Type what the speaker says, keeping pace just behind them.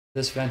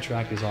This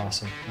Ventrac is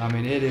awesome. I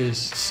mean, it is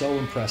so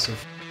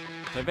impressive.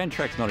 So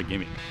Ventrac's not a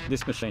gimmick.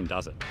 This machine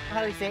does it. How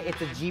do we say it's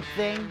a Jeep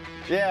thing?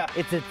 Yeah.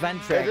 It's a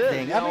Ventrac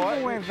thing. You know I'm what?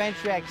 even wearing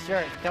Ventrac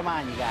shirts. Come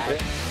on, you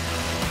guys.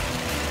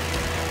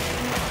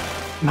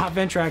 My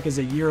Ventrac is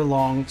a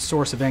year-long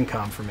source of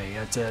income for me.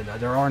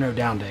 There are no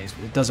down days.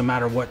 It doesn't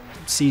matter what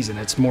season.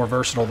 It's more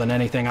versatile than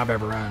anything I've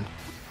ever owned.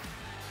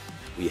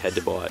 We had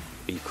to buy it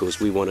because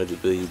we wanted to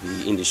be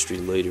the industry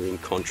leader in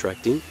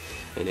contracting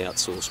and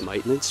outsource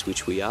maintenance,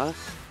 which we are.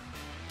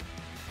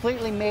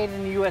 Completely made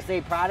in the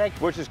USA product.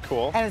 Which is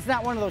cool. And it's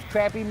not one of those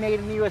crappy made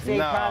in the USA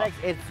products.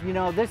 It's, you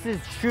know, this is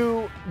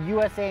true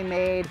USA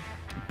made,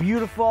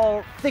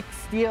 beautiful, thick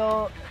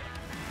steel.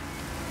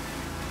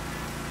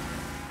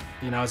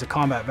 You know, as a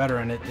combat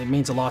veteran, it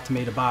means a lot to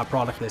me to buy a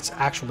product that's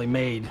actually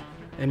made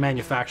and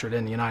manufactured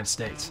in the United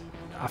States.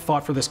 I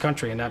fought for this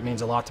country, and that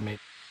means a lot to me.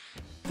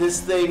 This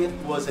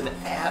thing was an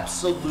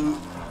absolute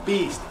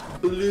beast.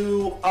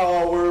 Blew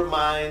our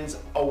minds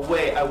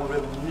away. I would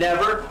have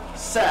never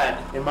said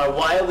in my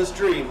wildest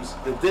dreams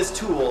that this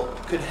tool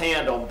could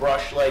handle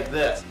brush like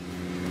this.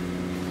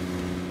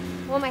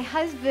 Well, my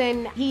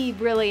husband, he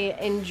really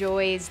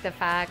enjoys the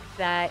fact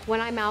that when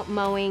I'm out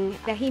mowing,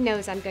 that he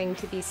knows I'm going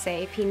to be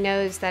safe. He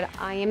knows that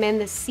I am in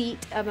the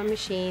seat of a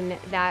machine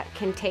that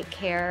can take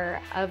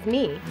care of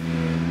me.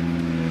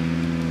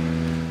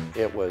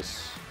 It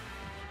was,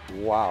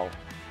 wow.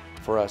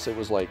 For us, it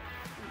was like,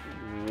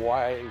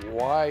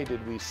 why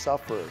did we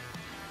suffer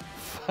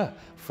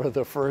for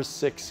the first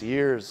 6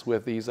 years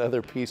with these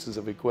other pieces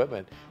of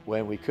equipment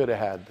when we could have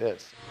had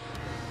this?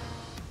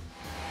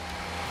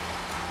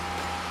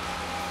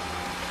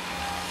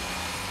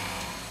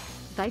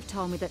 They've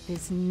told me that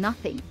there's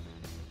nothing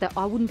that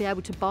I wouldn't be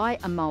able to buy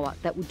a mower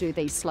that will do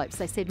these slopes.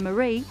 They said,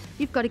 Marie,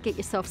 you've got to get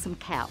yourself some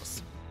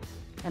cows.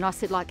 And I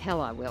said, like hell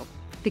I will,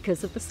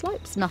 because of the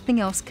slopes. Nothing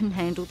else can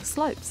handle the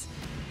slopes.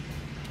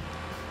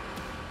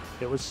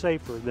 It was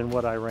safer than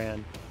what I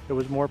ran. It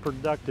was more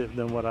productive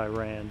than what I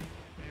ran.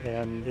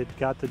 And it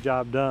got the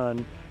job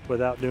done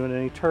without doing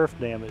any turf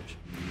damage.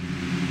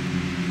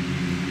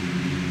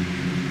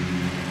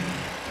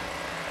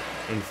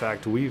 In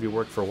fact, we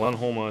worked for one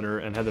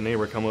homeowner and had the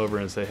neighbor come over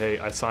and say, hey,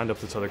 I signed up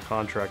this other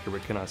contractor,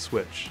 but can I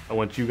switch? I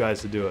want you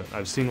guys to do it.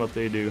 I've seen what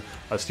they do.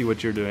 I see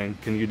what you're doing.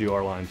 Can you do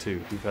our line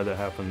too? We've had that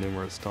happen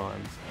numerous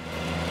times.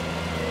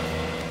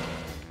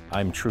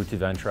 I'm true to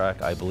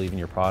Ventrac. I believe in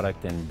your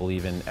product and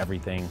believe in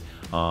everything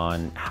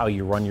on how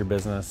you run your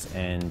business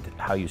and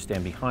how you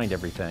stand behind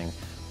everything.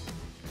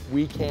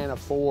 We can't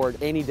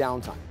afford any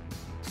downtime.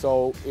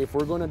 So if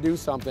we're going to do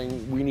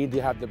something, we need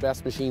to have the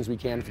best machines we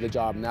can for the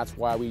job, and that's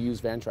why we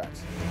use Ventracs.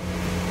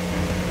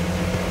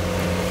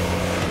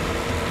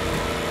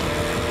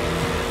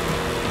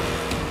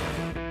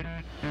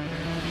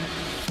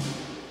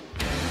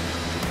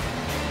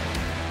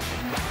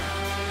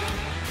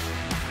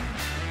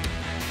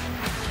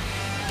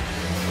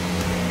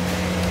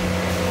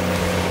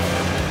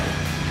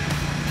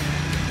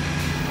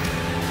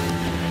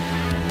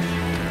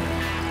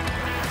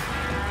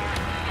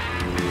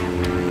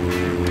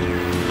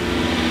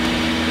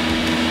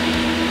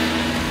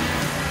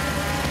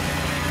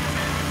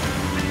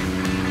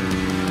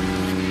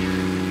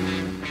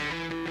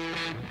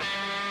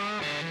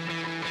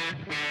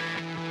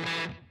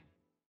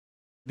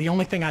 The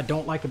only thing I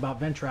don't like about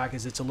Ventrac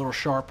is it's a little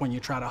sharp when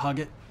you try to hug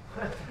it.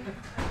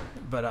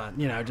 But,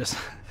 you know, just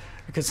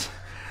because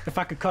if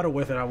I could cuddle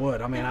with it, I would.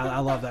 I mean, I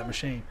love that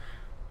machine.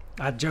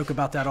 I joke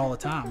about that all the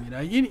time.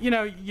 You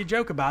know, you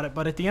joke about it,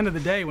 but at the end of the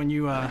day, when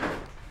you,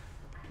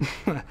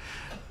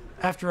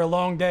 after a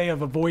long day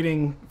of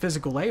avoiding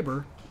physical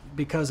labor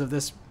because of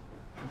this,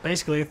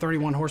 basically a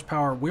 31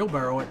 horsepower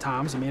wheelbarrow at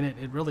times, I mean,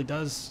 it really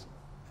does,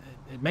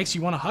 it makes you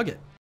want to hug it.